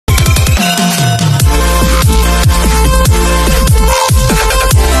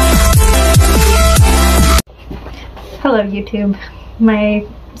YouTube. My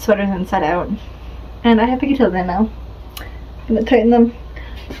sweater's inside out. And I have pigtails in now. I'm gonna tighten them.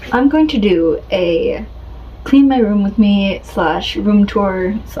 I'm going to do a clean my room with me / room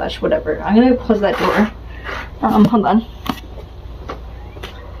tour / whatever. I'm gonna close that door. Hold on.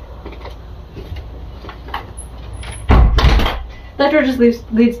 That door just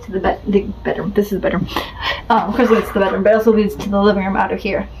leads to the bedroom. This is the bedroom. Of course it leads to the bedroom, but it also leads to the living room out of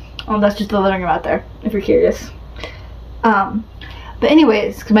here. That's just the living room out there, if you're curious. But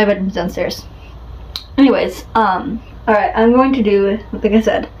anyways, because my bedroom's downstairs. Anyways, alright, I'm going to do, like I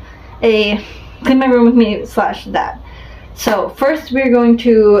said, a clean my room with me / that. So, first we're going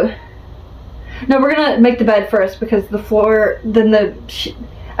to, no, we're gonna make the bed first, because the floor, then I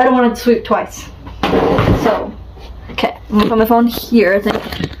don't want to sweep twice. So, okay, I'm gonna put my phone here, I think.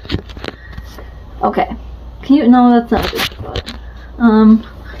 Okay. Can you, no, that's not a good spot.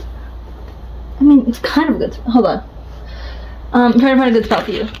 I mean, it's kind of a good spot. Hold on. I'm trying to find a good spot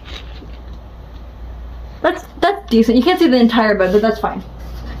for you. That's decent. You can't see the entire bed, but that's fine.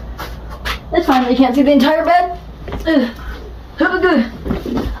 That's fine. You can't see the entire bed. Ugh. I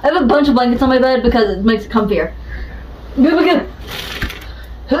have a bunch of blankets on my bed because it makes it comfier. Okay.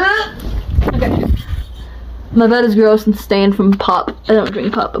 My bed is gross and stained from pop. I don't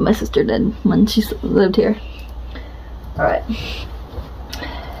drink pop, but my sister did when she lived here. Alright.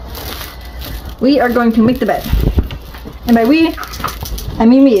 We are going to make the bed. And by we, I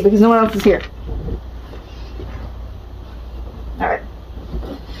mean me, because no one else is here. Alright.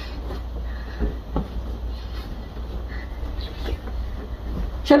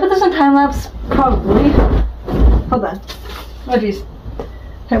 Should I put this on time lapse? Probably. Hold on. Oh jeez.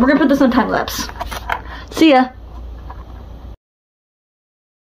 Okay, we're gonna put this on time lapse. See ya.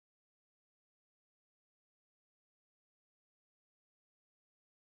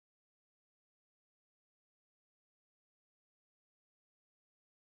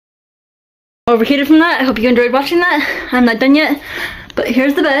 Overheated from that. I hope you enjoyed watching that. I'm not done yet, but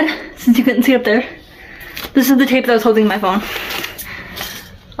here's the bed, since you couldn't see up there. This is the tape that was holding my phone.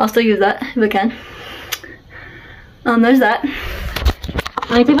 I'll still use that if I can. There's that.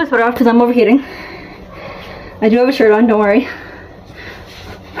 I need to take my sweater off because I'm overheating. I do have a shirt on, don't worry.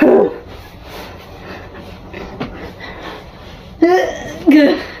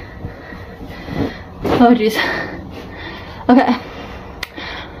 Good. Oh jeez. Okay.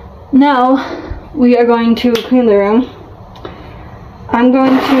 Now we are going to clean the room. I'm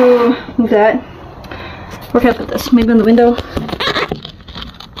going to move that. Where can I put this? Maybe in the window?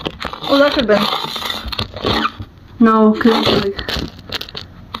 Oh, that could have been. No, because it's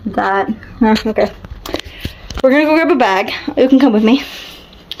like that. No, okay. We're gonna go grab a bag. You can come with me.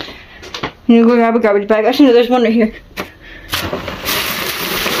 You can go grab a garbage bag. Actually, no, there's one right here.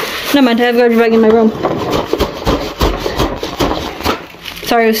 Never mind, I have a garbage bag in my room.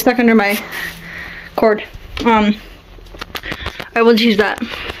 Sorry, it was stuck under my cord. I will just use that.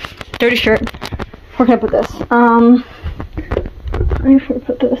 Dirty shirt. Where can I put this? Where should I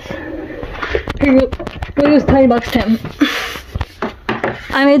put this? Here you go. We'll use Tiny Box Tim.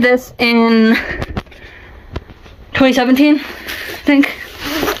 I made this in 2017, I think.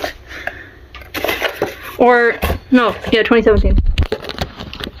 Or, no, yeah, 2017.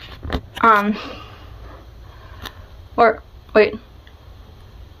 Or, wait.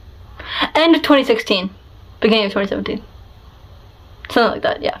 End of 2016. Beginning of 2017. Something like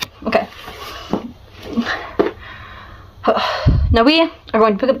that, yeah. Okay. Now we are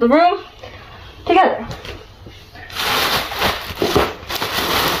going to pick up the room together.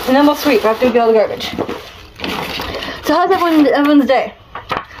 And then we'll sweep after we get all the garbage. So how's everyone's day?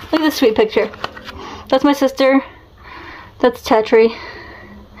 Look at this sweet picture. That's my sister. That's Chatri.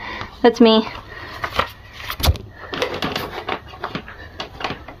 That's me.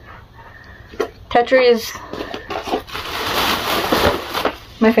 Chatri is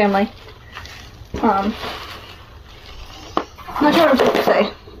my family. I'm not sure what I'm supposed to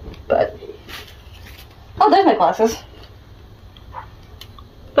say, but oh, there's my glasses.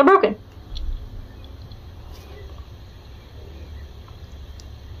 They're broken.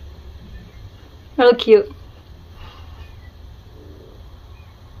 They look cute.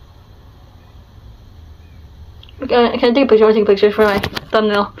 Can I take a picture? I want to take a picture for my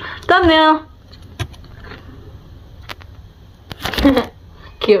thumbnail. Thumbnail!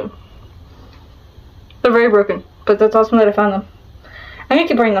 Cute. They're very broken, but that's awesome that I found them. I'm gonna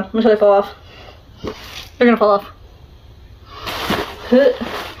keep wearing them until they fall off. They're gonna fall off.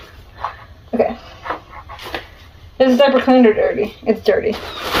 Okay. Is this diaper clean or dirty? It's dirty.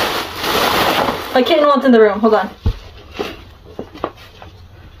 My kitten wants in the room. Hold on.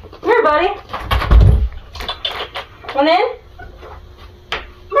 Here, buddy. Come in. Come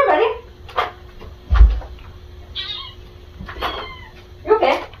here, buddy. You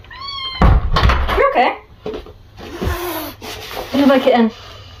okay? You okay? You're my kitten.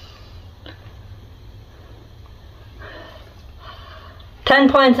 10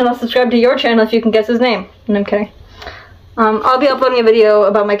 points and I'll subscribe to your channel if you can guess his name. No, I'm kidding. I'll be uploading a video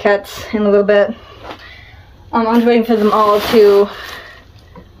about my cats in a little bit. I'm just waiting for them all to...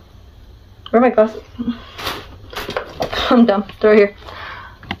 Where are my glasses? I'm dumb. They're right here.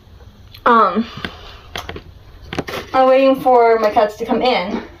 I'm waiting for my cats to come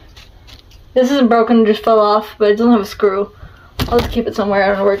in. This isn't broken, it just fell off, but it doesn't have a screw. I'll just keep it somewhere, I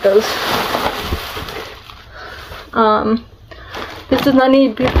don't know where it goes. This does not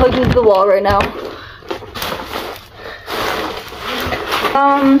need to be plugged into the wall right now.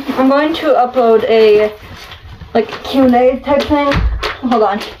 I'm going to upload a like Q&A type thing. Hold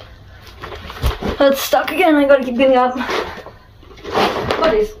on. It's stuck again, I gotta keep getting up.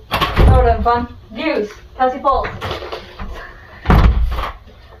 Buddies. That would have been fun. Views. Cassie Falls.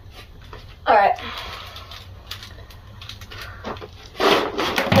 Alright.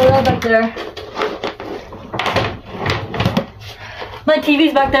 Put that back there. My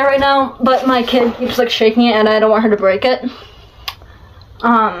TV's back there right now, but my kid keeps like shaking it and I don't want her to break it.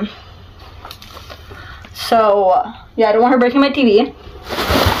 So yeah, I don't want her breaking my TV,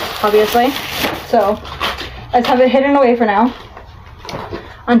 obviously. So I just have it hidden away for now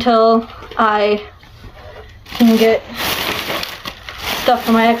until I can get stuff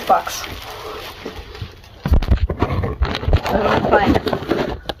for my Xbox. Fine.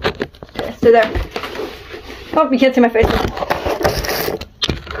 Okay, stay there. Oh, you can't see my face.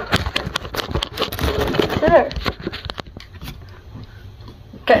 Stay there.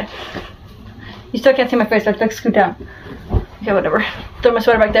 Okay. You still can't see my face, I have to like scoot down. Okay, whatever. Throw my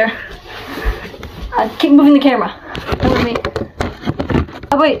sweater back there. Keep moving the camera. Don't let me.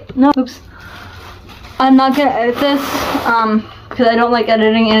 Oh wait, no, oops. I'm not gonna edit this, because I don't like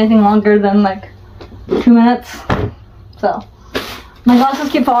editing anything longer than like 2 minutes. So, my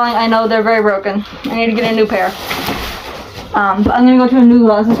glasses keep falling, I know they're very broken. I need to get a new pair. But I'm gonna go to a new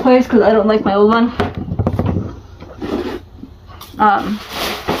glasses place because I don't like my old one.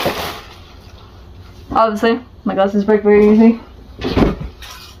 Obviously, my glasses break very easy.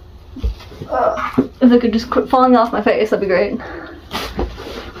 If they could just quit falling off my face, that'd be great.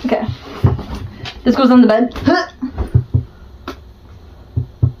 Okay. This goes on the bed.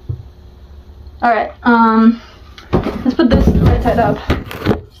 Alright, let's put this right side up.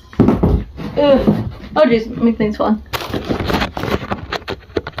 Ugh. Oh jeez, make things fun.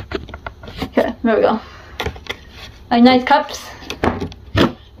 Okay, there we go. My nice cups.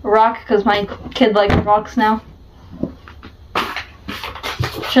 Rock, because my kid likes rocks now.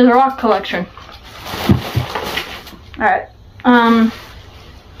 She has a rock collection. Alright. And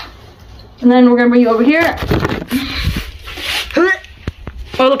then we're gonna bring you over here.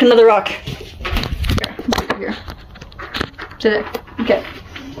 Oh look, another rock. Here. Sit there. Okay.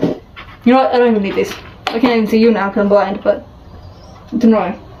 You know what? I don't even need these. I can't even see you now because I'm blind, but it's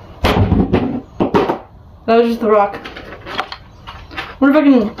annoying. That was just the rock. I wonder if I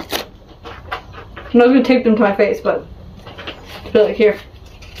can... I was gonna tape them to my face, but it's like here.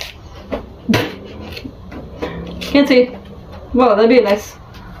 Can't see. Well, that'd be a nice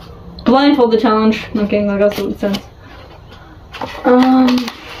blindfold challenge. I'm kidding, I got some sense.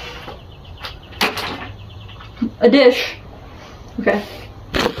 A dish. Okay.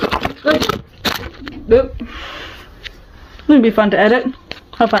 Boop. It'd be fun to edit.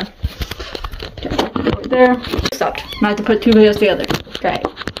 Have fun. Okay, right there. Stopped. Now I have to put two videos together. Okay.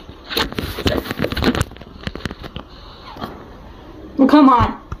 Well, come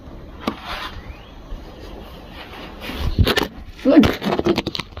on. Look.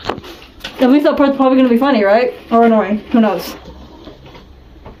 At least that part's probably gonna be funny, right? Or annoying. Who knows?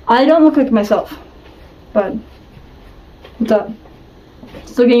 I don't look like myself. But what's up?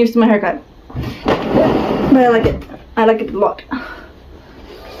 Still getting used to my haircut. But I like it. I like it a lot.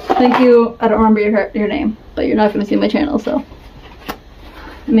 Thank you. I don't remember your name, but you're not gonna see my channel, so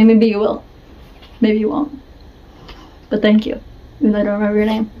I mean, maybe you will. Maybe you won't. But thank you. Even though I don't remember your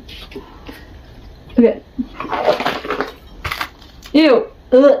name. Okay. Ew.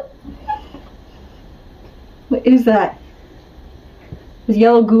 Ugh. What is that? There's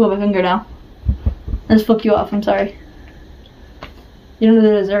yellow goo on my finger now. I just flipped you off, I'm sorry. You don't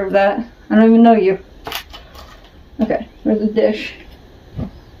really deserve that. I don't even know you. Okay, where's the dish?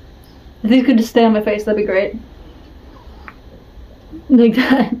 If these could just stay on my face, that'd be great. Like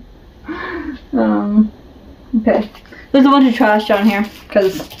that. Okay. There's a bunch of trash down here,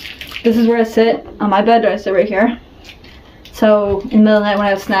 because this is where I sit on my bed. I sit right here. So in the middle of the night when I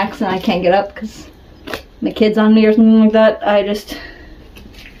have snacks and I can't get up because my kid's on me or something like that, I just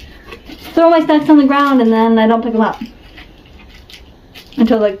throw my snacks on the ground and then I don't pick them up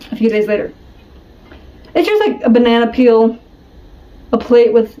until like a few days later. It's just like a banana peel, a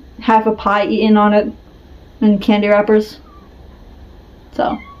plate with half a pie eaten on it, and candy wrappers.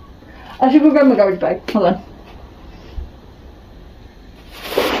 So I should go grab my garbage bag. Hold on.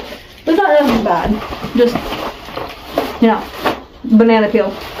 It's not nothing bad. Just, you know, banana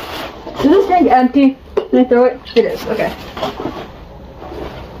peel. Is this drink empty? Can I throw it? It is. Okay.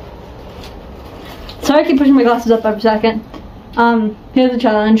 Sorry I keep pushing my glasses up every second. Here's the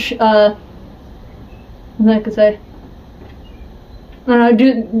challenge. What was I gonna say?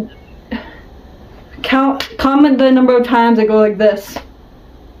 Comment the number of times I go like this.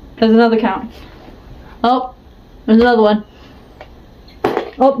 There's another count. Oh, there's another one.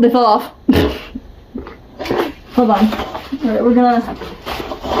 Oh, they fell off. Hold on. Alright, we're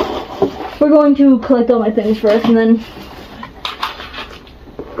going to collect all my things first and then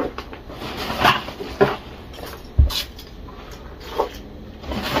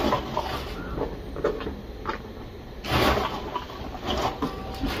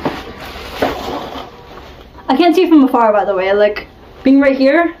I can't see from afar, by the way. Like, being right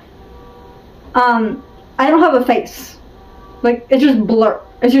here, I don't have a face. Like, it's just blur.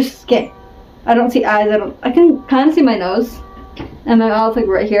 It's just skin. I don't see eyes. I can kind of see my nose and my mouth, like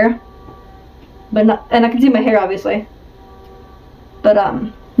right here, but not. And I can see my hair, obviously. But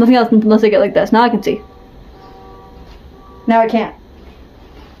nothing else unless I get like this. Now I can see. Now I can't.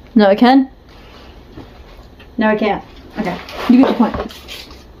 No, I can. No, I can't. Okay, you get the point.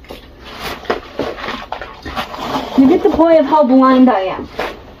 You get the point of how blind I am.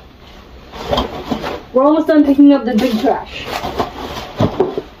 We're almost done picking up the big trash.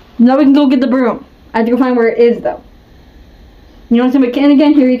 Now we can go get the broom. I have to go find where it is, though. You want to see my can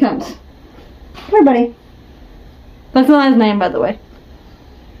again? Here he comes. Come here, buddy. That's not his name, by the way.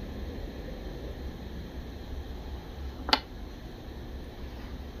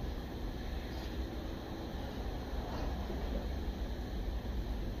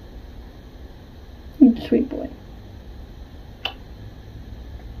 You sweet boy.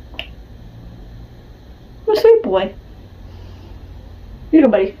 Oh, sweet boy. Here you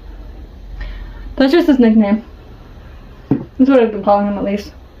go, buddy. That's just his nickname. That's what I've been calling him, at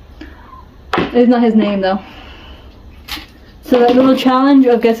least. It's not his name, though. So that little challenge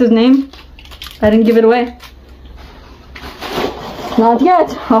of guess his name, I didn't give it away. Not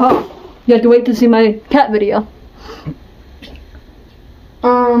yet. Haha. You have to wait to see my cat video.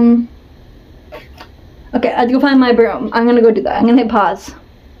 Okay, I have to go find my broom. I'm gonna go do that. I'm gonna hit pause.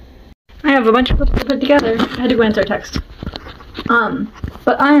 I have a bunch of clips to put together. I had to go answer a text.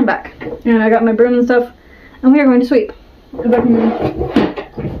 But I am back. And I got my broom and stuff. And we are going to sweep. Go back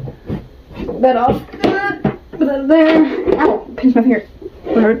bed off. Put that there. Ow! Pinch my finger.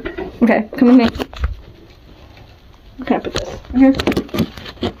 Okay, come with me. Where can I put this? Here.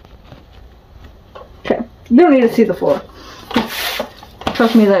 Okay. You don't need to see the floor.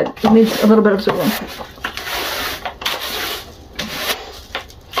 Trust me that it needs a little bit of sweeping.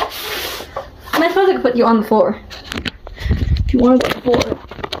 I suppose I could put you on the floor. If you want to go to the floor.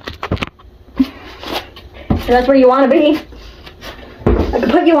 And that's where you want to be. I could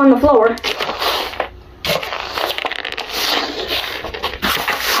put you on the floor.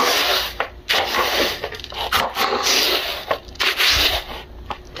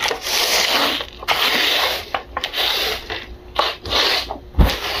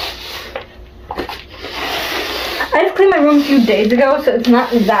 I just cleaned my room a few days ago, so it's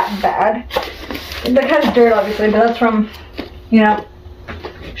not that bad. It has dirt, obviously, but that's from, you know,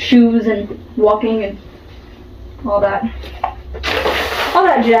 shoes and walking and all that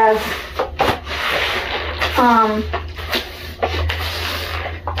jazz.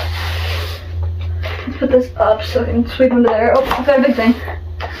 Let's put this up so I can sweep under there. Oh, I've got a big thing.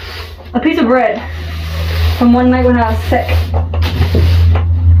 A piece of bread from one night when I was sick.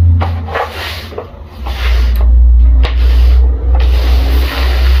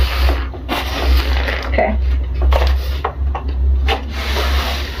 Okay.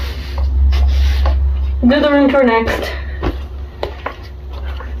 Do the room tour next.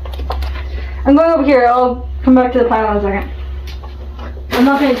 I'm going over here. I'll come back to the pile in a second. I'm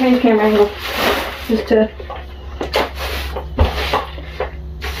not going to change camera angle. Just to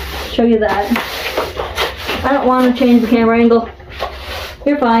show you that. I don't want to change the camera angle.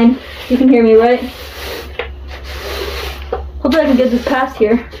 You're fine. You can hear me, right? Hopefully I can get this past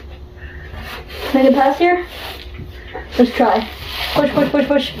here. Can I get past here? Let's try. Push, push, push,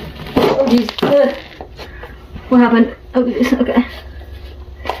 push. Oh jeez. What happened? Oh, okay.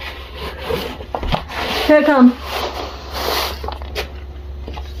 Here I come.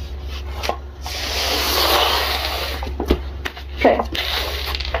 Okay.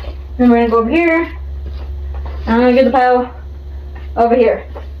 Then we're gonna go over here. And I'm gonna get the pile over here.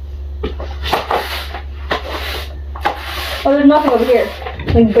 Oh, there's nothing over here.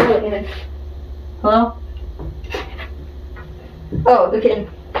 Like barely even. Hello? Oh, the kitten.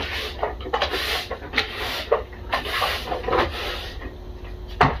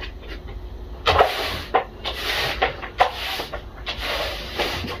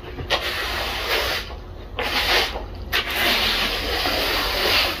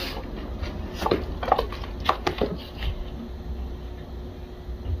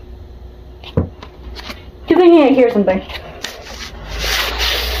 You're thinking I hear something.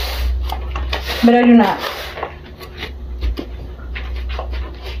 But I do not.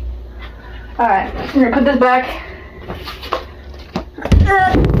 Alright, we're gonna put this back.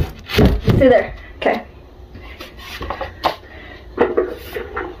 Stay there. Okay.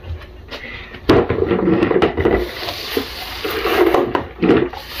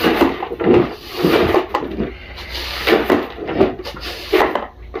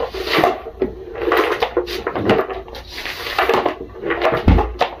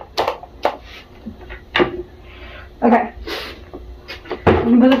 Okay.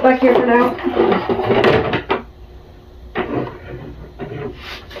 I'm gonna put it back here for now.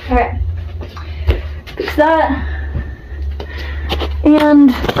 Okay. Fix that.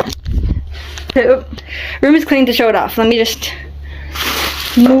 And the room is clean to show it off. Let me just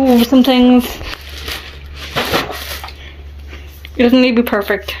move some things. It doesn't need to be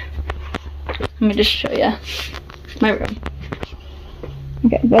perfect. Let me just show you my room.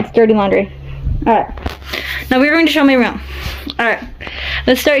 Okay, that's dirty laundry. Alright. Now we're going to show my room. Alright,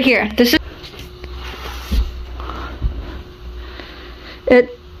 let's start here. It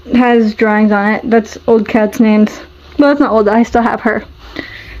has drawings on it. That's old Kat's names. Well, it's not old. I still have her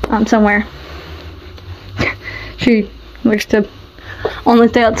somewhere. She likes to only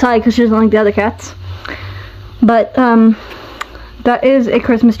stay outside because she doesn't like the other cats. But that is a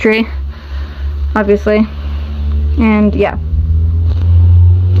Christmas tree, obviously. And yeah.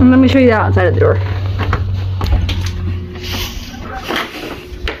 And let me show you the outside of the door.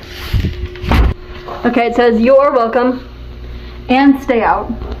 Okay, it says, "You're welcome," and "Stay out."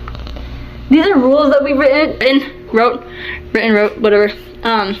 These are rules that we wrote, whatever.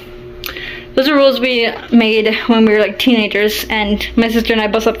 Those are rules we made when we were like teenagers, and my sister and I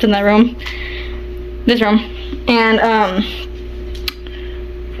both slept in that room, this room, and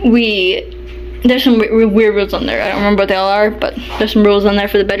there's some weird rules on there. I don't remember what they all are, but there's some rules on there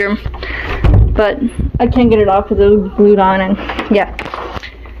for the bedroom. But I can't get it off because it was glued on, and yeah.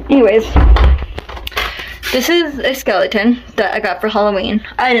 Anyways. This is a skeleton that I got for Halloween.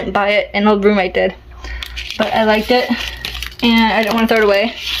 I didn't buy it, an old roommate did. But I liked it, and I didn't want to throw it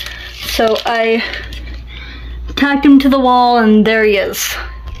away. So I tacked him to the wall, and there he is.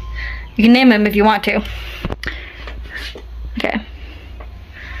 You can name him if you want to. Okay.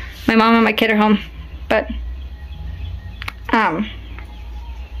 My mom and my kid are home, but I'm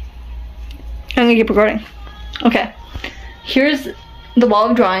gonna keep recording. Okay. Here's the wall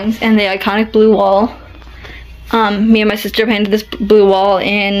of drawings and the iconic blue wall. Me and my sister painted this blue wall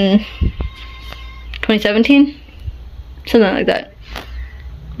in 2017, something like that.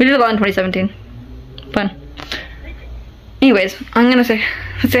 We did a lot in 2017. Fun. Anyways, let's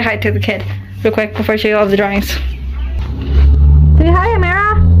say hi to the kid real quick before I show you all of the drawings. Say hi,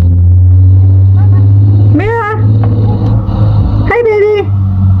 Amira. Amira. Hi, baby.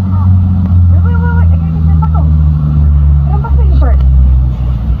 Wait, I gotta get your buckle. I'm buckling first.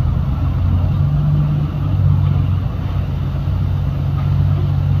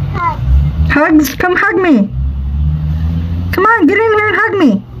 Hugs? Come hug me. Come on, get in here and hug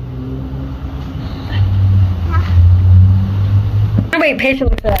me. Wait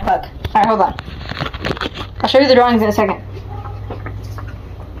patiently for that hug. Alright, hold on. I'll show you the drawings in a second.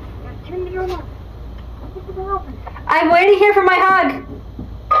 Turn the door on. I'm waiting here for my hug.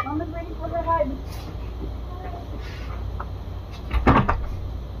 Mama's waiting for her hug.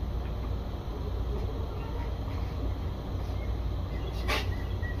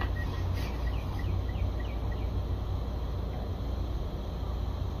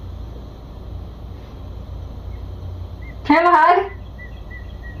 Can I have a hug?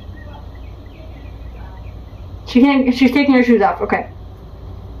 She's taking her shoes off, okay.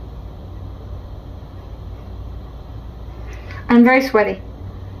 I'm very sweaty.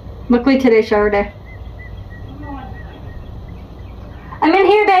 Luckily today's shower day. I'm in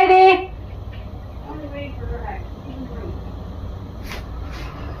here, baby!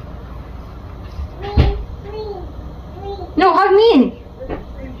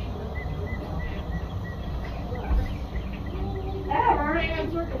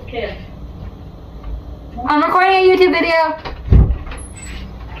 video.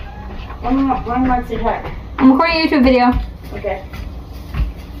 One more to talk. I'm recording a YouTube video. Okay.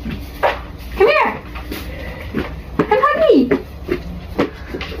 Come here. Come hug me.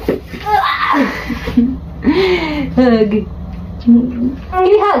 Hug. Give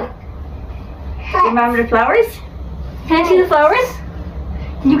me a hug. Give Mom the flowers? Can I see the flowers?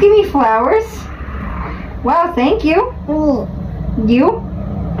 Can you give me flowers? Wow, thank you. You?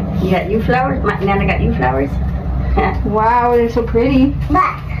 You got you flowers? My Nana got you flowers? Wow, they're so pretty.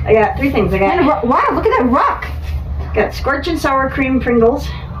 I got 3 things. I got, Wow, look at that rock. got scorching sour cream Pringles.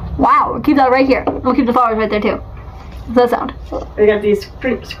 Wow, we'll keep that right here. We'll keep the flowers right there too. What's that sound? I got these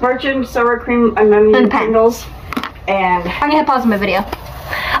scorching sour cream onion Pringles. And I'm gonna hit pause on my video.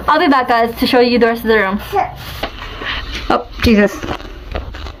 I'll be back, guys, to show you the rest of the room. Oh, Jesus.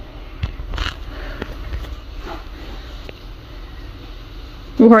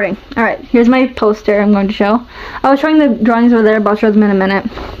 Recording. Alright, here's my poster I'm going to show. I was showing the drawings over there, but I'll show them in a minute.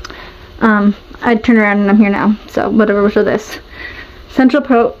 I turned around and I'm here now, so whatever, we'll show this. Central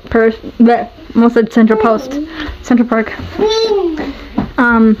almost said Central Post. Central Park.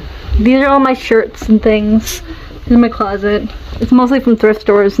 These are all my shirts and things in my closet. It's mostly from thrift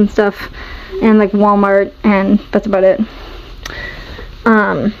stores and stuff, and like Walmart, and that's about it.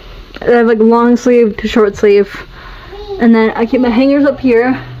 I have like long sleeve to short sleeve. And then I keep my hangers up here.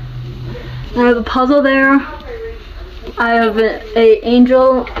 I have a puzzle there. I have a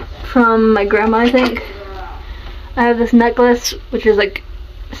angel from my grandma, I think. I have this necklace, which is like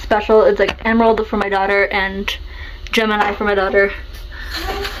special. It's like emerald for my daughter and Gemini for my daughter.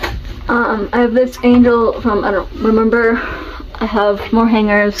 I have this angel from, I don't remember. I have more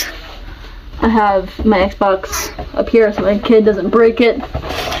hangers. I have my Xbox up here so my kid doesn't break it.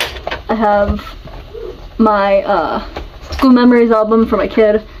 I have my school memories album for my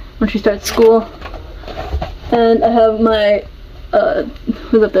kid when she starts school, and I have my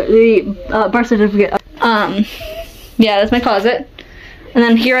who's up there, the birth certificate. Yeah, that's my closet. And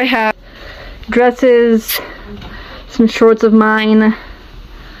then here I have dresses, some shorts of mine,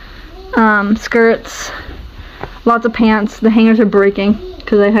 skirts, lots of pants. The hangers are breaking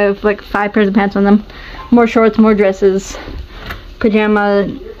because I have like 5 pairs of pants on them. More shorts, more dresses,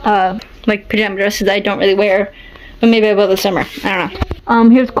 pajama, like pajama dresses I don't really wear, but maybe I will this summer. I don't know.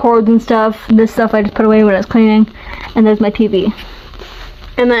 Here's cords and stuff. This stuff I just put away when I was cleaning. And there's my TV.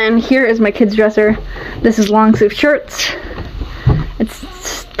 And then here is my kid's dresser. This is long sleeve shirts.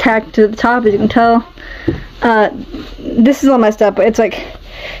 It's tacked to the top, as you can tell. This is all messed up, but it's like,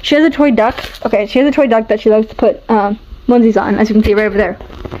 she has a toy duck. Okay, she has a toy duck that she likes to put onesies on, as you can see right over there.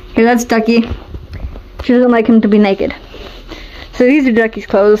 Here, that's Ducky. She doesn't like him to be naked. So these are Ducky's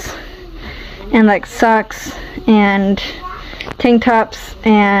clothes, and like socks and tank tops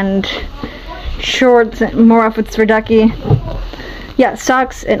and shorts and more outfits for Ducky. Yeah,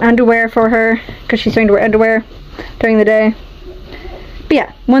 socks and underwear for her because she's starting to wear underwear during the day. But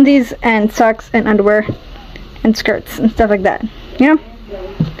yeah, onesies and socks and underwear and skirts and stuff like that. You know,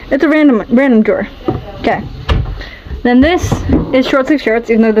 it's a random drawer. Okay. Then this is short sleeve shirts,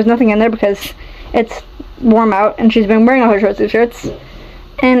 even though there's nothing in there because it's warm out and she's been wearing all her short sleeve shirts,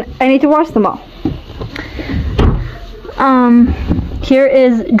 and I need to wash them all. Here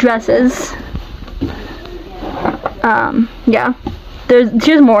is dresses. Yeah,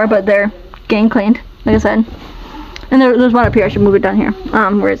 she has more, but they're getting cleaned, like I said. And there's one up here. I should move it down here.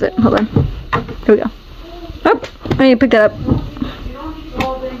 Where is it? Hold on. Here we go. Oh, I need to pick that up.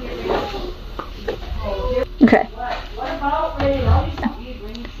 Okay.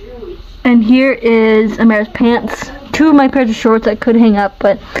 And here is Amara's pants. 2 of my pairs of shorts I could hang up,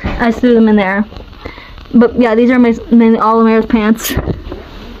 but I threw them in there. But yeah, these are mainly all Amara's pants.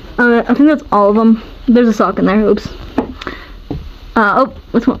 I think that's all of them. There's a sock in there. Oops. Oh,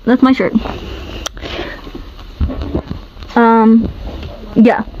 that's my shirt.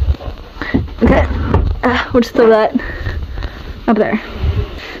 Yeah. Okay. We'll just throw that up there.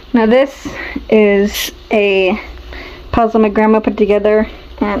 Now this is a puzzle my grandma put together,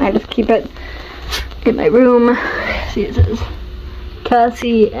 and I just keep it in my room. See, it says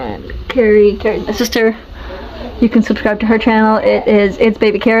Cassie and Carrie. Carrie's my sister. You can subscribe to her channel. It's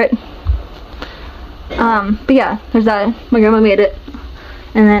Baby Carrot. But yeah, there's that. My grandma made it,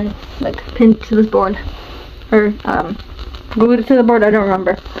 and then like pinned to this board, or glued it to the board. I don't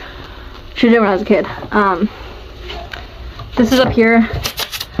remember. She did it when I was a kid. This is up here.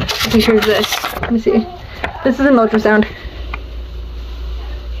 I think here's this. Let me see. This is an ultrasound.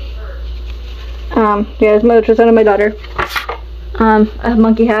 Yeah, there's my ultrasound of my daughter. I have a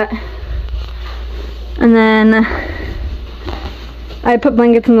monkey hat. And then I put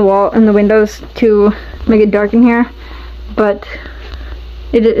blankets in the wall and the windows to make it dark in here. but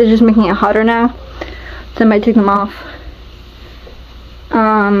it's just making it hotter now, so I might take them off.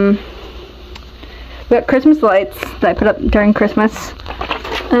 We got Christmas lights that I put up during Christmas,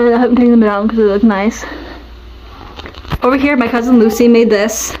 and I haven't taken them down because they look nice. Over here, my cousin Lucy made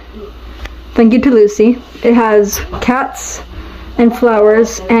this. Thank you to Lucy. It has cats and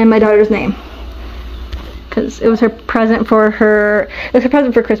flowers and my daughter's name, because it was her present for her. It was her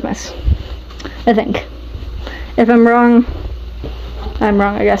present for Christmas, I think. If I'm wrong, I'm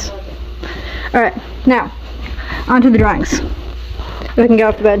wrong, I guess. All right, now on to the drawings. If I can get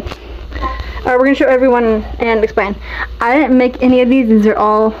off the bed. We're gonna show everyone and explain. I didn't make any of these. These are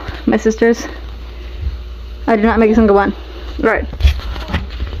all my sister's. I did not make a single one. Right.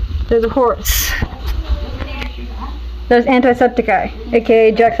 There's a horse. There's Antisepticeye,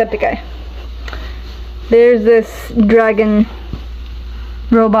 aka Jacksepticeye. There's this dragon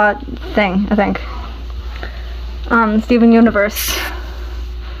robot thing, I think. Steven Universe.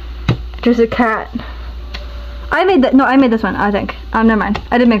 There's a cat. I made that. No, I made this one, I think. Never mind.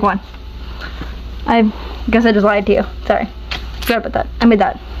 I did make one. I guess I just lied to you. Sorry. Forgot about that. I made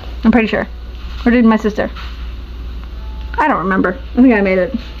that. I'm pretty sure. Or did my sister? I don't remember. I think I made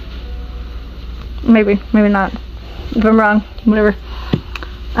it. Maybe. Maybe not. If I'm wrong, whatever.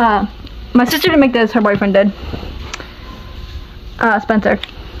 My sister didn't make this. Her boyfriend did. Spencer.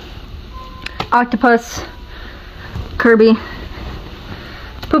 Octopus. Kirby.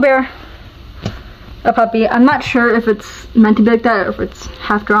 Pooh Bear. A puppy. I'm not sure if it's meant to be like that or if it's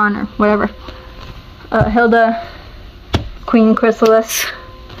half drawn or whatever. Hilda. Queen Chrysalis.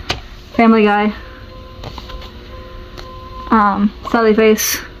 Family Guy. Sally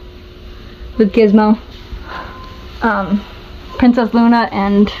Face with Gizmo. Princess Luna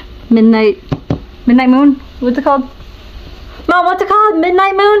and Midnight Moon? What's it called? Mom, what's it called?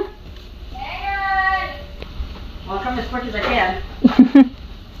 Midnight Moon? Well, I'll come as quick as I can.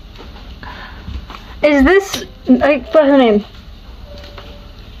 Is this, like, what's her name?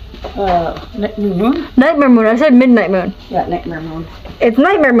 Nightmare Moon? Nightmare Moon. I said Midnight Moon. Yeah, Nightmare Moon. It's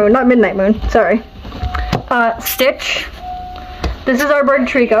Nightmare Moon, not Midnight Moon. Sorry. Stitch. This is our bird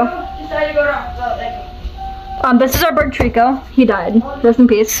Trico. This is our bird Trico. He died. Rest in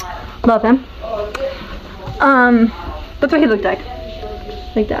peace. Love him. That's what he looked like.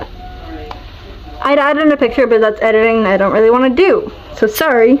 Like that. I'd add in a picture, but that's editing I don't really want to do. So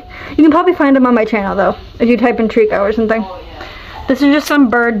sorry. You can probably find him on my channel though, if you type in Trico or something. This is just some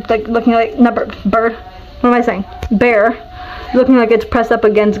bird, like looking like, not bird. What am I saying? Bear. Looking like it's pressed up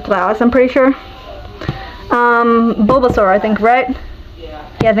against glass, I'm pretty sure. Bulbasaur, I think, right?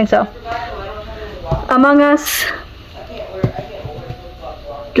 Yeah, I think so. Among Us.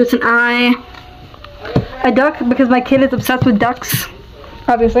 Just an eye. A duck, because my kid is obsessed with ducks.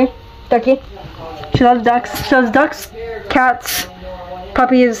 Obviously. Ducky. She loves ducks. She loves ducks, cats,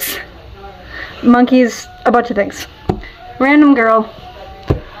 puppies, monkeys, a bunch of things. Random girl.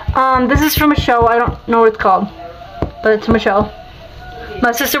 This is from a show. I don't know what it's called, but it's from a show.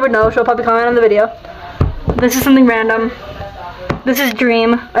 My sister would know. She'll probably comment on the video. This is something random. This is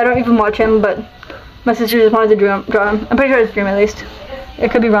Dream. I don't even watch him, but my sister just wanted to draw him. I'm pretty sure it's Dream at least.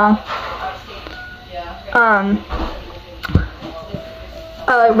 It could be wrong.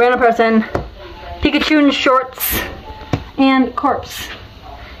 Random person. Pikachu in shorts. And Corpse.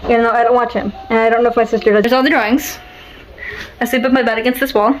 Even though I don't watch him. And I don't know if my sister does. There's all the drawings. I sleep with my bed against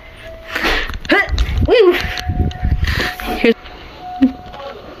this wall. Woo! Here's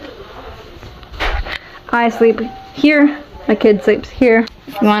I sleep here. My kid sleeps here.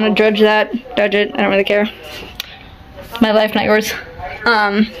 If you want to judge that, judge it. I don't really care. My life, not yours.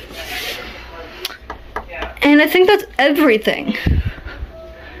 And I think that's everything.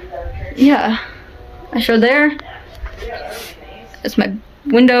 Yeah. I showed there. It's my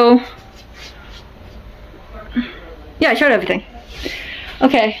window. Yeah, I showed everything.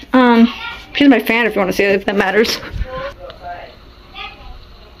 Okay, here's my fan if you want to see it, if that matters.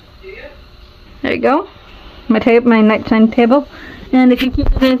 There you go. My nighttime table. And if you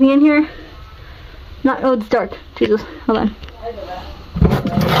keep anything in here, oh, it's dark. Jesus, hold on.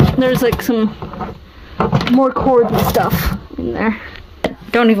 There's like some more cords and stuff in there.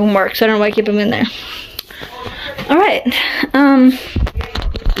 Don't even work, so I don't know why I keep them in there. Alright, I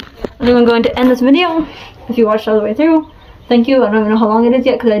think I'm going to end this video. If you watched all the way through, thank you. I don't even know how long it is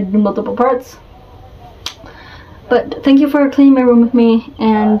yet because I did multiple parts. But thank you for cleaning my room with me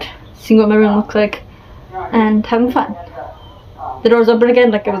and seeing what my room looks like and having fun. The door's open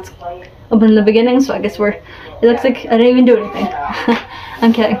again like it was open in the beginning, so I guess it looks like I didn't even do anything.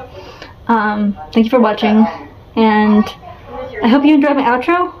 I'm kidding. Thank you for watching, and I hope you enjoyed my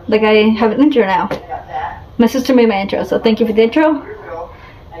outro. Like, I have an intro now. My sister made my intro, so thank you for the intro.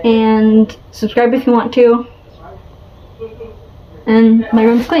 And subscribe if you want to. And my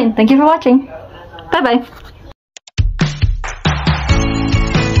room's clean. Thank you for watching. Bye bye.